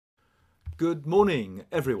Good morning,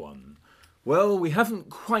 everyone. Well, we haven't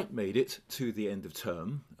quite made it to the end of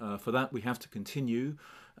term. For that, we have to continue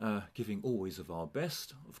giving always of our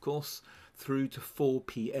best, of course, through to 4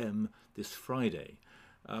 p.m. this Friday.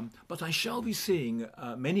 But I shall be seeing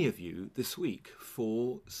many of you this week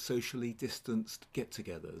for socially distanced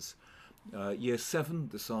get-togethers. Year 7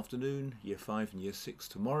 this afternoon, Year 5 and Year 6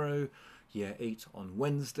 tomorrow, Year 8 on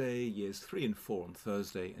Wednesday, Years 3 and 4 on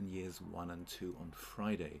Thursday, and Years 1 and 2 on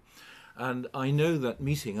Friday. And I know that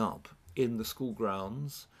meeting up in the school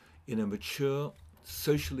grounds in a mature,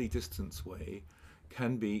 socially distanced way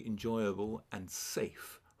can be enjoyable and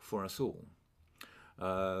safe for us all.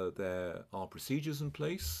 There are procedures in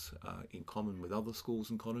place in common with other schools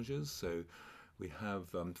and colleges. So we have,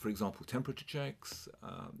 for example, temperature checks,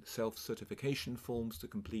 self-certification forms to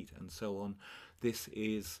complete, and so on. This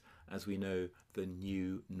is, as we know, the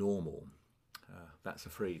new normal. That's a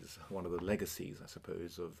phrase, one of the legacies, I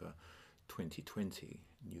suppose, of 2020,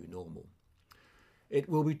 new normal. It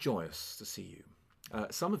will be joyous to see you.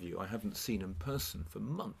 Some of you I haven't seen in person for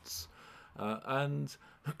months. And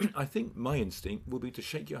I think my instinct will be to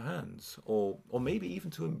shake your hands or maybe even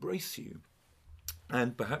to embrace you.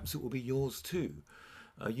 And perhaps it will be yours too.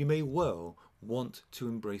 You may well want to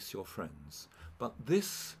embrace your friends. But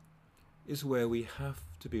this is where we have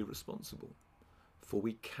to be responsible. For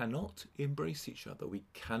we cannot embrace each other. We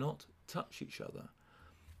cannot touch each other.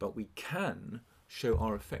 But we can show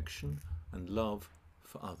our affection and love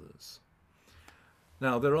for others.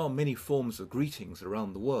 Now, there are many forms of greetings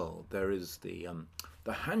around the world. There is the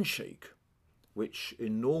handshake, which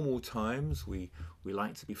in normal times we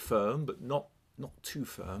like to be firm, but not too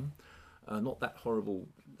firm, not that horrible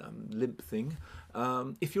limp thing.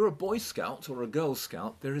 If you're a Boy Scout or a Girl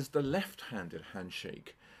Scout, there is the left-handed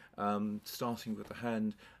handshake, starting with the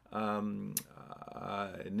hand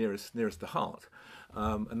nearest the heart,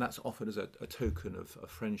 and that's offered as a token of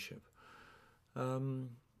friendship.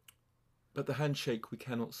 But the handshake we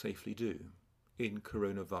cannot safely do in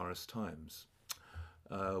coronavirus times.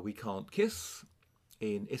 We can't kiss.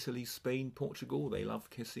 In Italy, Spain, Portugal, they love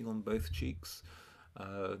kissing on both cheeks.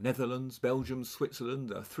 Netherlands, Belgium,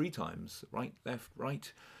 Switzerland, 3 times, right, left,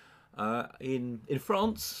 right. In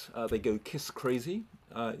France, they go kiss crazy.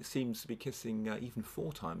 It seems to be kissing even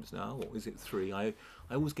 4 times now, or is it 3? I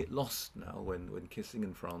always get lost now when kissing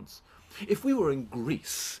in France. If we were in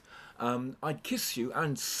Greece, I'd kiss you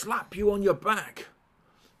and slap you on your back.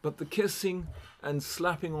 But the kissing and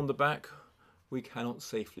slapping on the back, we cannot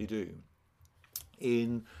safely do.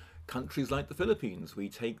 In countries like the Philippines, we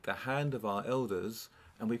take the hand of our elders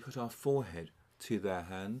and we put our forehead to their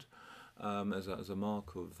hand as a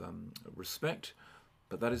mark of respect.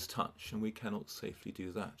 But that is touch, and we cannot safely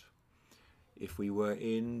do that. If we were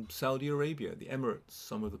in Saudi Arabia, the Emirates,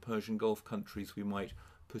 some of the Persian Gulf countries, we might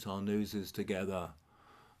put our noses together.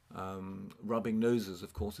 Rubbing noses,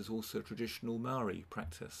 of course, is also a traditional Maori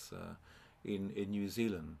practice in New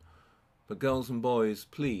Zealand. But girls and boys,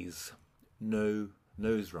 please, no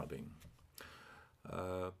nose rubbing.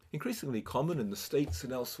 Increasingly common in the States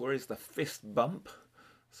and elsewhere is the fist bump,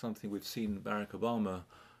 something we've seen Barack Obama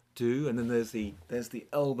do. And then there's the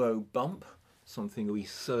elbow bump, something we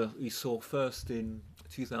saw first in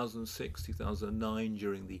 2006, 2009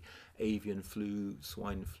 during the avian flu,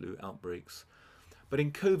 swine flu outbreaks. But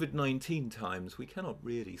in COVID-19 times, we cannot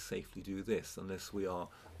really safely do this unless we are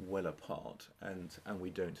well apart and we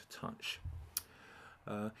don't touch.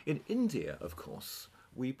 In India, of course,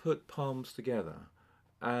 we put palms together,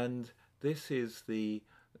 and this is the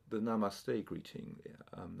Namaste greeting,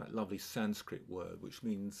 that lovely Sanskrit word, which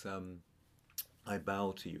means I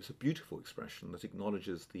bow to you. It's a beautiful expression that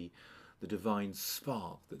acknowledges the divine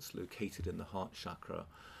spark that's located in the heart chakra.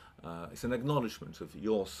 It's an acknowledgement of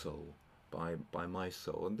your soul by my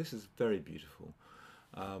soul, and this is very beautiful.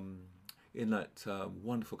 In that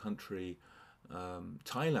wonderful country,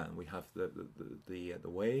 Thailand, we have the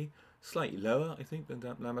way slightly lower, I think, than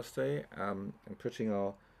Namaste, and putting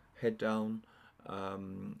our head down.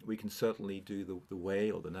 We can certainly do the way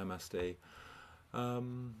or the Namaste.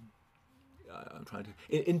 I'm trying to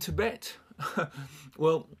in Tibet.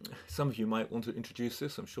 Well, some of you might want to introduce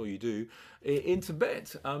this. I'm sure you do. In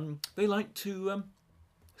Tibet, they like to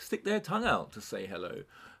stick their tongue out to say hello.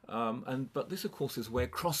 But this, of course, is where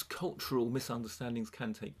cross-cultural misunderstandings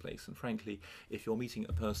can take place. And frankly, if you're meeting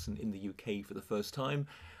a person in the UK for the first time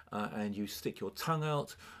and you stick your tongue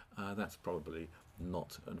out, that's probably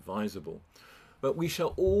not advisable. But we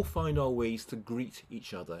shall all find our ways to greet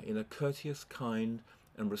each other in a courteous, kind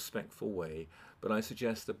and respectful way. But I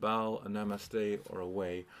suggest a bow, a namaste or a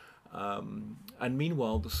way. And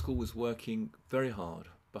meanwhile, the school is working very hard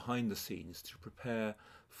behind the scenes to prepare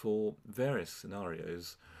for various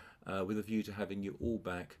scenarios with a view to having you all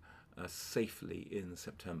back safely in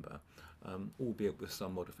September, albeit with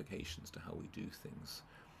some modifications to how we do things.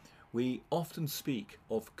 We often speak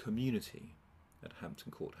of community at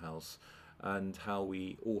Hampton Court House and how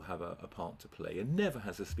we all have a part to play, and never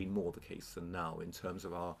has this been more the case than now in terms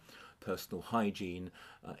of our personal hygiene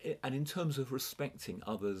and in terms of respecting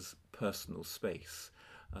others' personal space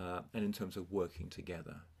and in terms of working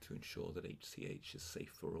together to ensure that HCH is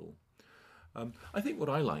safe for all. I think what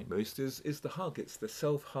I like most is the hug. It's the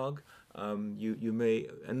self-hug. You may,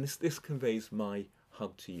 and this conveys my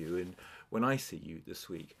hug to you. And when I see you this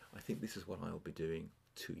week, I think this is what I'll be doing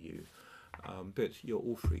to you. But you're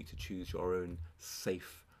all free to choose your own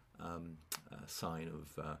safe sign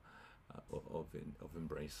of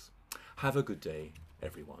embrace. Have a good day,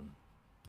 everyone.